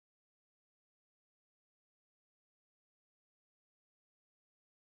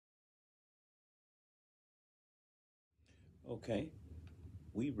Okay,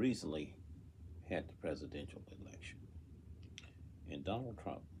 we recently had the presidential election, and Donald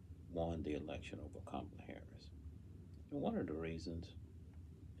Trump won the election over Kamala Harris. And one of the reasons,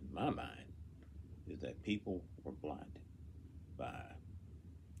 in my mind, is that people were blinded by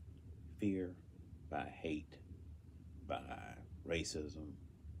fear, by hate, by racism,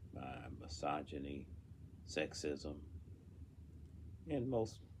 by misogyny, sexism, and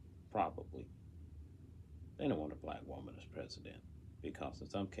most probably, they don't want a black woman as president because in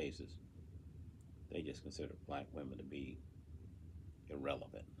some cases, they just consider black women to be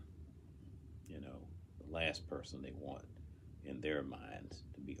irrelevant. The last person they want in their minds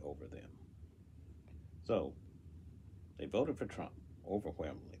to be over them. So they voted for Trump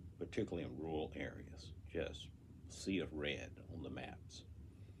overwhelmingly, particularly in rural areas, just sea of red on the maps.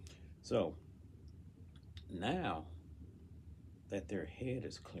 So now that their head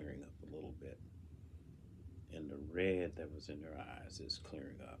is clearing up a little bit and the red that was in their eyes is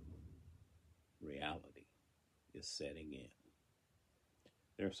clearing up, reality is setting in.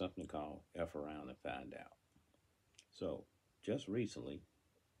 There's something called F around and find out. So just recently,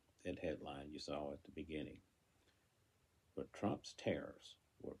 that headline you saw at the beginning, but Trump's tariffs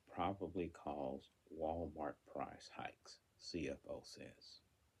would probably cause Walmart price hikes, CFO says.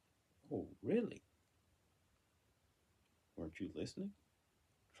 Oh, really? Weren't you listening?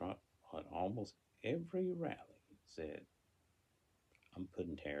 Trump on almost every rally said, I'm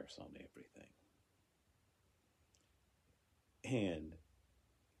putting tariffs on everything. And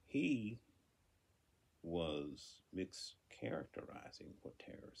he was mischaracterizing what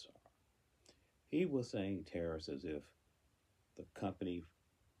tariffs are. He was saying tariffs as if the company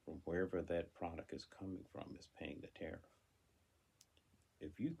from wherever that product is coming from is paying the tariff.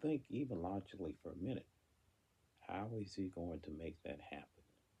 If you think even logically for a minute, how is he going to make that happen?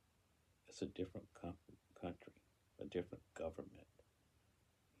 It's a different country, a different government.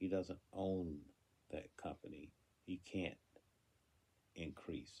 He doesn't own that company. He can't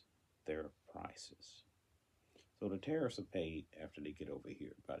increase their prices. So the tariffs are paid after they get over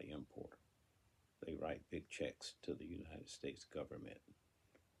here by the importer. They write big checks to the United States government,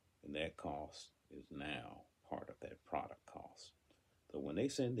 and that cost is now part of that product cost. So when they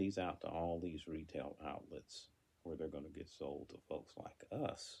send these out to all these retail outlets where they're going to get sold to folks like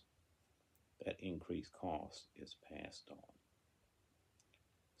us, that increased cost is passed on.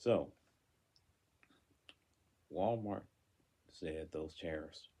 So Walmart said those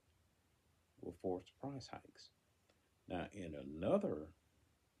tariffs will force price hikes. Now, in another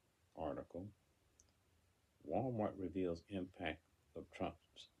article, Walmart reveals impact of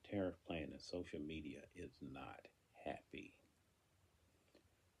Trump's tariff plan and social media is not happy.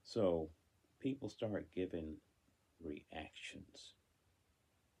 So people start giving reactions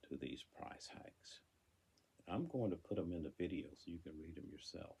to these price hikes. I'm going to put them in the video so you can read them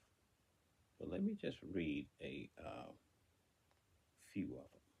yourself. But let me just read a few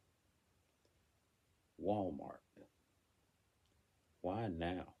of them. Walmart. Why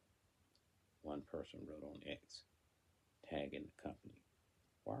now? One person wrote on X, tagging the company.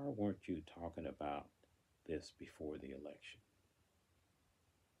 Why weren't you talking about this before the election?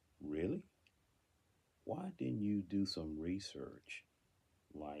 Really? Why didn't you do some research,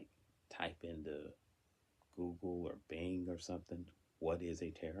 like type into Google or Bing or something, what is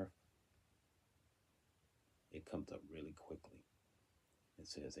a tariff? It comes up really quickly. It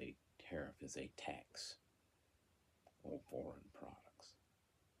says a tariff is a tax on foreign products.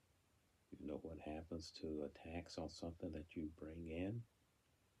 You know what happens to a tax on something that you bring in?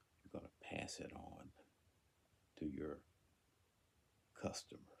 You're going to pass it on to your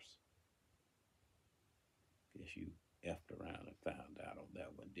customers. Guess you effed around and found out on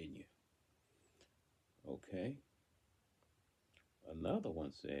that one, didn't you? Okay. Another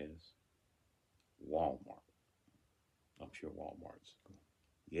one says Walmart. I'm sure Walmart's.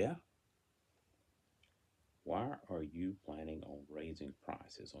 Yeah. Why are you planning on raising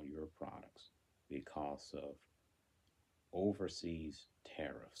prices on your products because of overseas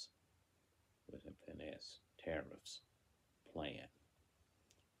tariffs, with an S, tariffs plan?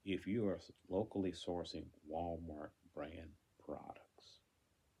 If you are locally sourcing Walmart brand products,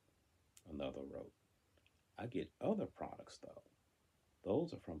 another wrote, I get other products though.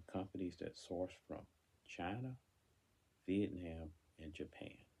 Those are from companies that source from China, Vietnam, and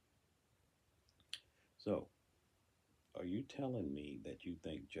Japan. So, are you telling me that you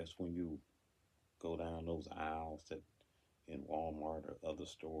think just when you go down those aisles that in Walmart or other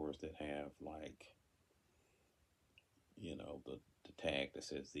stores that have like, the tag that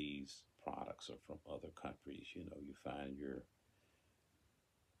says these products are from other countries, you find your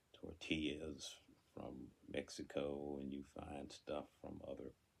tortillas from Mexico and you find stuff from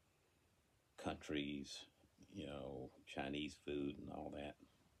other countries, Chinese food and all that.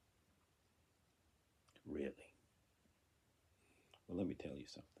 Really? Well, let me tell you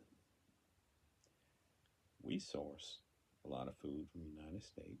something. We source a lot of food from the United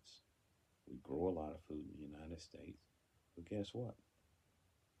States. We grow a lot of food in the United States. But guess what?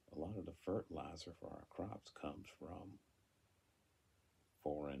 A lot of the fertilizer for our crops comes from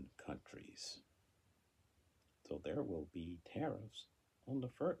foreign countries. So there will be tariffs on the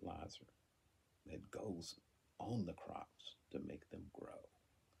fertilizer that goes on the crops to make them grow.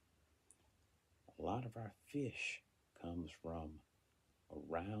 A lot of our fish comes from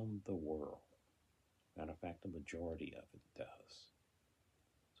around the world. Matter of fact, the majority of it does.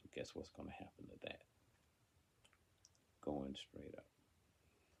 So guess what's going to happen to that? Going straight up.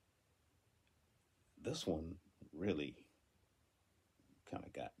 This one really kind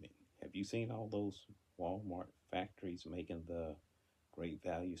of got me. Have you seen all those Walmart factories making the great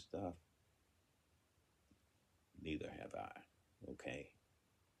value stuff? Neither have I. Okay,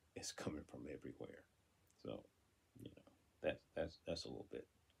 it's coming from everywhere. So, that's a little bit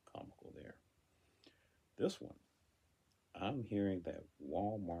comical there. This one, I'm hearing that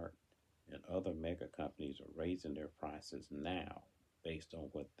Walmart and other mega companies are raising their prices now based on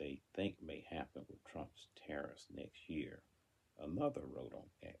what they think may happen with Trump's tariffs next year. Another wrote on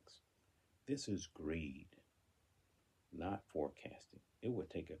X, this is greed, not forecasting. It would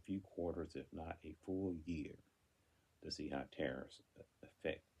take a few quarters, if not a full year, to see how tariffs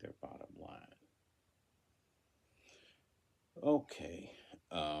affect their bottom line. Okay,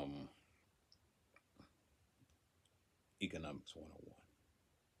 Economics 101.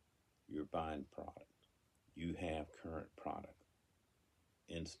 You're buying product. You have current product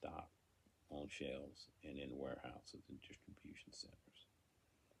in stock on shelves and in warehouses and distribution centers.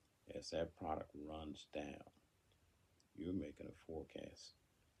 As that product runs down, you're making a forecast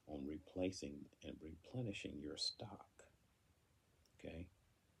on replacing and replenishing your stock. Okay?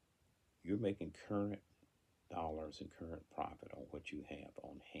 You're making current dollars and current profit on what you have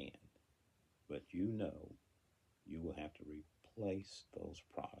on hand. But you know you will have to replace those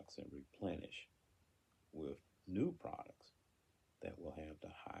products and replenish with new products that will have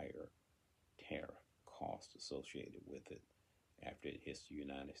the higher tariff cost associated with it after it hits the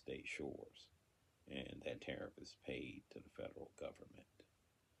United States shores, and that tariff is paid to the federal government.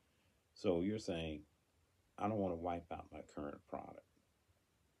 So you're saying, I don't want to wipe out my current product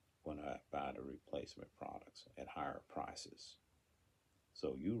when I buy the replacement products at higher prices.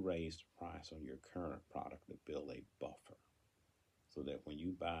 So you raise the price on your current product to build a buffer so that when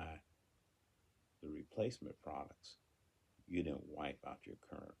you buy the replacement products, you don't wipe out your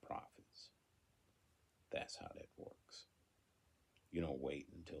current profits. That's how that works. You don't wait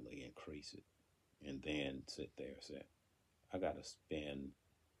until they increase it and then sit there and say, I got to spend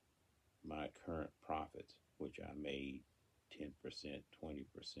my current profits, which I made 10%,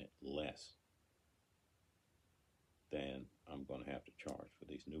 20% less than I'm going to have to charge for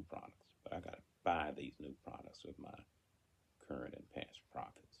these new products. But I got to buy these new products with my current and past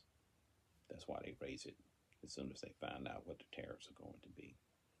profits. That's why they raise it as soon as they find out what the tariffs are going to be.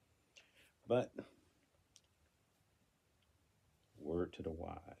 But word to the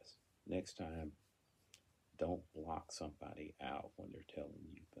wise, next time, don't block somebody out when they're telling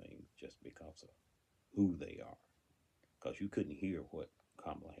you things just because of who they are. Because you couldn't hear what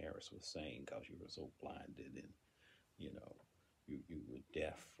Kamala Harris was saying because you were so blinded and, you were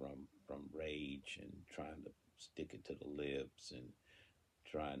deaf from rage and trying to stick it to the libs and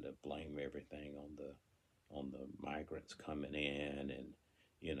trying to blame everything on the migrants coming in and,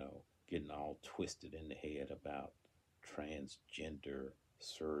 getting all twisted in the head about transgender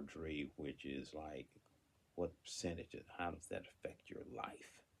surgery, which is like, what percentage, how does that affect your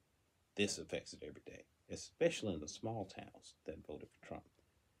life? This affects it every day, especially in the small towns that voted for Trump.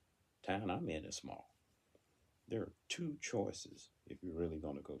 Town I'm in is small. There are two choices if you're really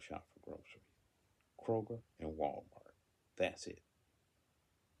going to go shop for groceries: Kroger and Walmart. That's it.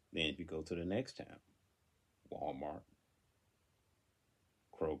 Then if you go to the next town, Walmart,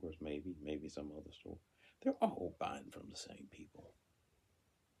 Kroger's maybe some other store, they're all buying from the same people.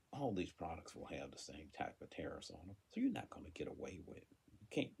 All these products will have the same type of tariffs on them, so you're not going to get away with it. You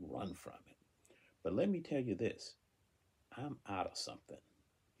can't run from it. But let me tell you this, I'm out of something.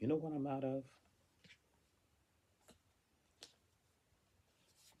 You know what I'm out of?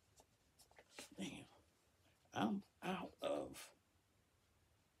 Damn, I'm out of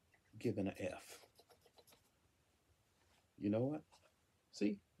giving an F. You know what?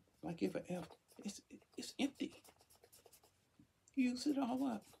 See, if I give an F, it's empty. Use it all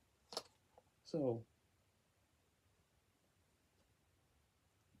up. So,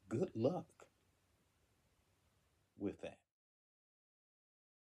 good luck with that.